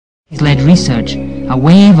led research, a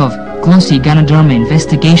wave of glossy Ganoderma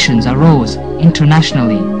investigations arose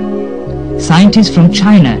internationally. Scientists from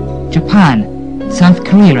China, Japan, South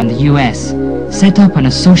Korea and the US set up an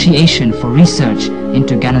association for research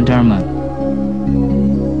into Ganoderma.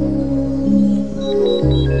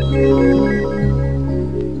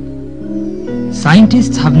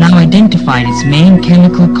 Scientists have now identified its main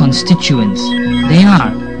chemical constituents. They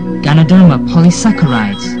are Ganoderma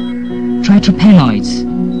polysaccharides, tritropenoids,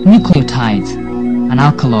 nucleotides, and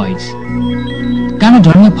alkaloids.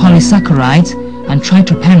 Ganoderma polysaccharides and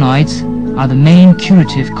tritropenoids are the main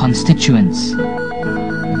curative constituents.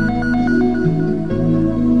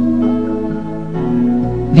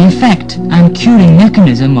 The effect and curing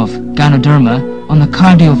mechanism of Ganoderma on the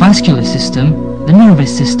cardiovascular system, the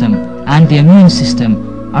nervous system, and the immune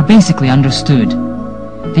system are basically understood.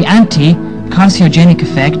 The anti-carcinogenic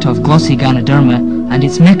effect of glossy Ganoderma and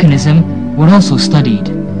its mechanism were also studied.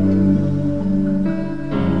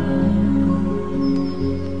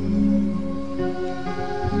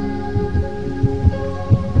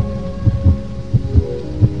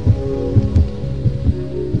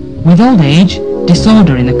 With old age,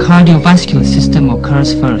 disorder in the cardiovascular system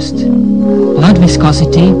occurs first. Blood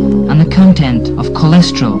viscosity and the content of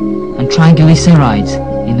cholesterol and triglycerides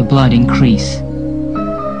in the blood increase.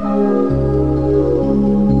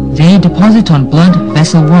 They deposit on blood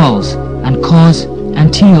vessel walls and cause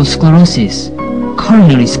arteriosclerosis,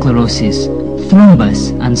 coronary sclerosis,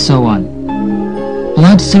 thrombus, and so on.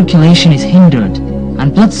 Blood circulation is hindered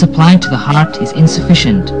and blood supply to the heart is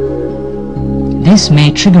insufficient. This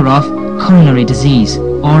may trigger off coronary disease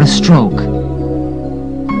or a stroke.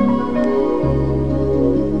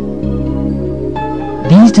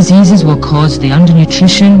 These diseases will cause the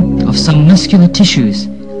undernutrition of some muscular tissues,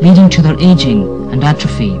 leading to their aging and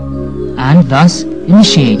atrophy, and thus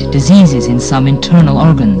initiate diseases in some internal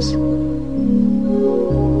organs.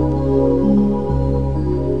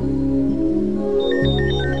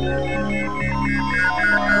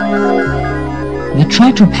 The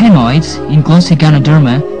tritropenoids in glossy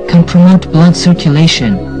Ganoderma can promote blood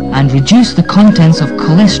circulation and reduce the contents of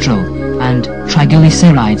cholesterol and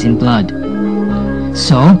triglycerides in blood.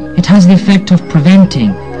 So, it has the effect of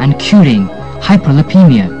preventing and curing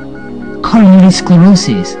hyperlipemia, coronary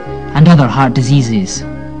sclerosis, and other heart diseases.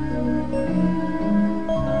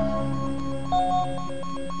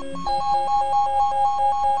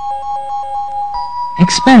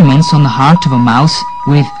 Experiments on the heart of a mouse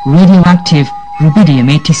with radioactive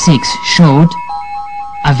rubidium-86 showed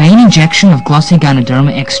a vein injection of glossy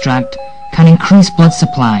Ganoderma extract can increase blood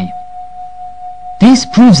supply. This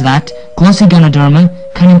proves that glossy Ganoderma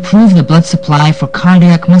can improve the blood supply for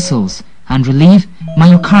cardiac muscles and relieve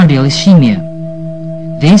myocardial ischemia.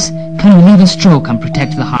 This can relieve a stroke and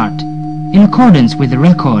protect the heart, in accordance with the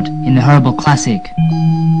record in the Herbal Classic.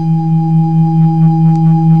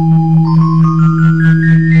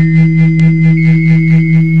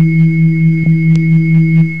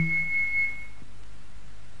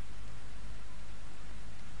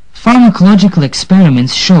 Pharmacological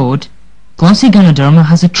experiments showed glossy Ganoderma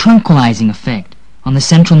has a tranquilizing effect on the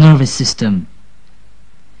central nervous system,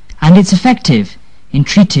 and it's effective in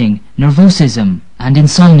treating nervosism and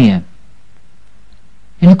insomnia,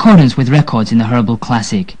 in accordance with records in the Herbal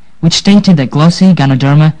Classic, which stated that glossy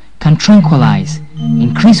Ganoderma can tranquilize,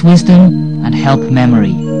 increase wisdom, and help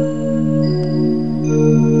memory.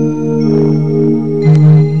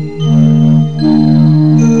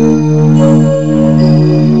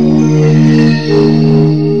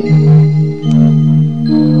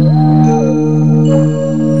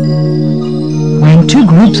 Two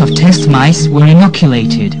groups of test mice were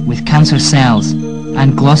inoculated with cancer cells,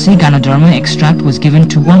 and glossy Ganoderma extract was given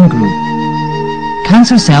to one group.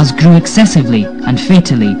 Cancer cells grew excessively and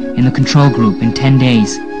fatally in the control group in 10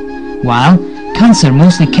 days, while cancer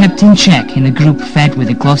mostly kept in check in the group fed with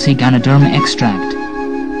the glossy Ganoderma extract.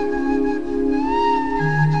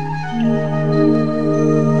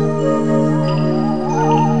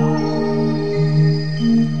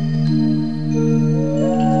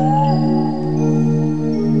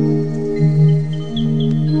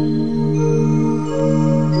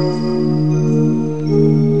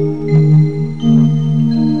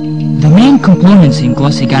 Components in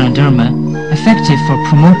glossy Ganoderma effective for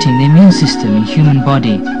promoting the immune system in human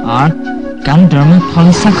body are Ganoderma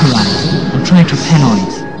polysaccharides and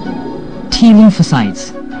tritropenoids. T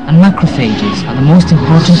lymphocytes and macrophages are the most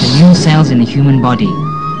important immune cells in the human body.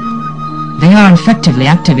 They are effectively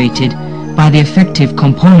activated by the effective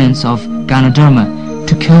components of Ganoderma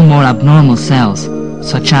to kill more abnormal cells,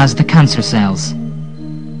 such as the cancer cells.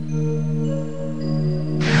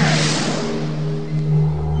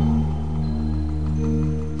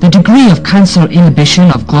 degree of cancer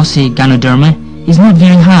inhibition of glossy Ganoderma is not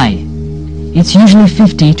very high. It's usually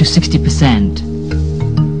 50 to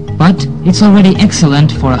 60%. But it's already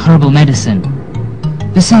excellent for a herbal medicine.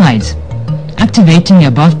 Besides, activating the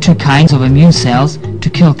above two kinds of immune cells to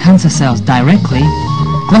kill cancer cells directly,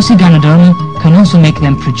 glossy Ganoderma can also make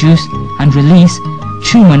them produce and release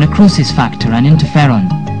tumor necrosis factor and interferon.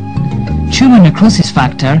 Tumor necrosis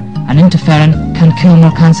factor and interferon can kill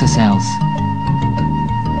more cancer cells.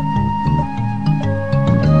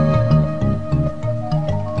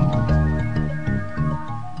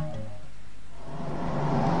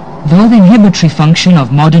 Though the inhibitory function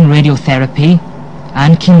of modern radiotherapy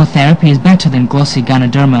and chemotherapy is better than glossy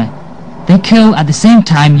Ganoderma, they kill at the same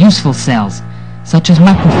time useful cells such as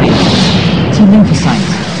macrophages, T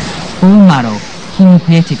lymphocytes, bone marrow,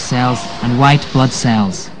 hematopoietic cells and white blood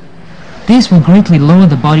cells. This will greatly lower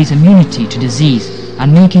the body's immunity to disease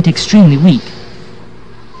and make it extremely weak.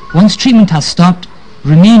 Once treatment has stopped,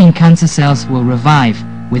 remaining cancer cells will revive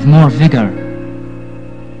with more vigor.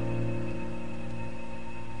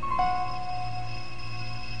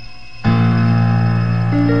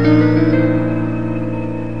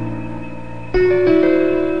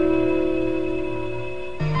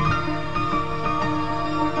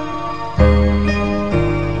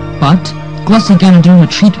 But glossy Ganoderma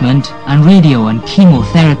treatment and radio and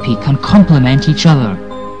chemotherapy can complement each other.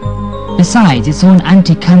 Besides its own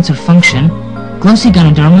anti-cancer function, glossy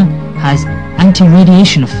Ganoderma has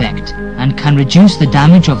anti-radiation effect and can reduce the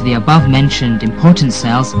damage of the above-mentioned important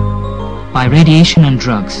cells by radiation and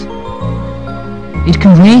drugs. It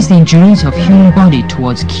can raise the endurance of human body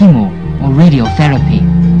towards chemo or radiotherapy.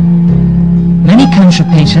 Many cancer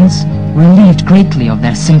patients relieved greatly of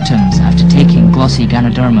their symptoms after taking glossy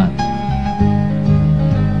Ganoderma.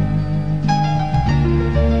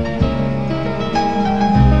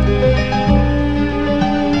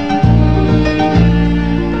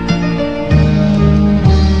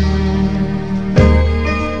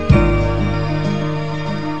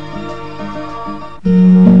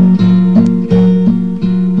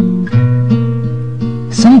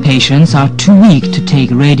 Some patients are too weak to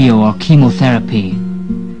take radio or chemotherapy.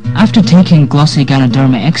 After taking glossy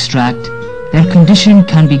Ganoderma extract, their condition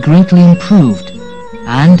can be greatly improved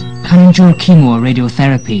and can endure chemo or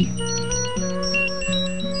radiotherapy.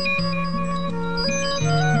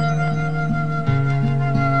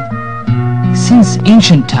 Since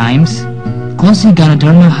ancient times, glossy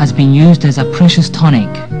Ganoderma has been used as a precious tonic.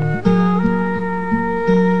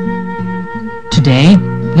 Today,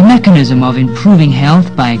 the mechanism of improving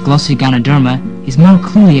health by glossy Ganoderma is more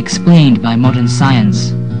clearly explained by modern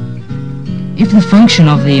science. If the function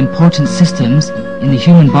of the important systems in the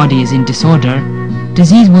human body is in disorder,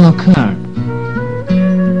 disease will occur.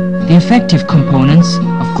 The effective components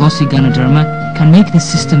of glossy Ganoderma can make the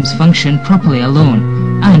systems function properly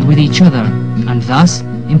alone and with each other, and thus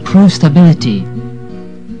improve stability.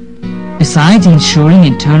 Besides ensuring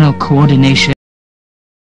internal coordination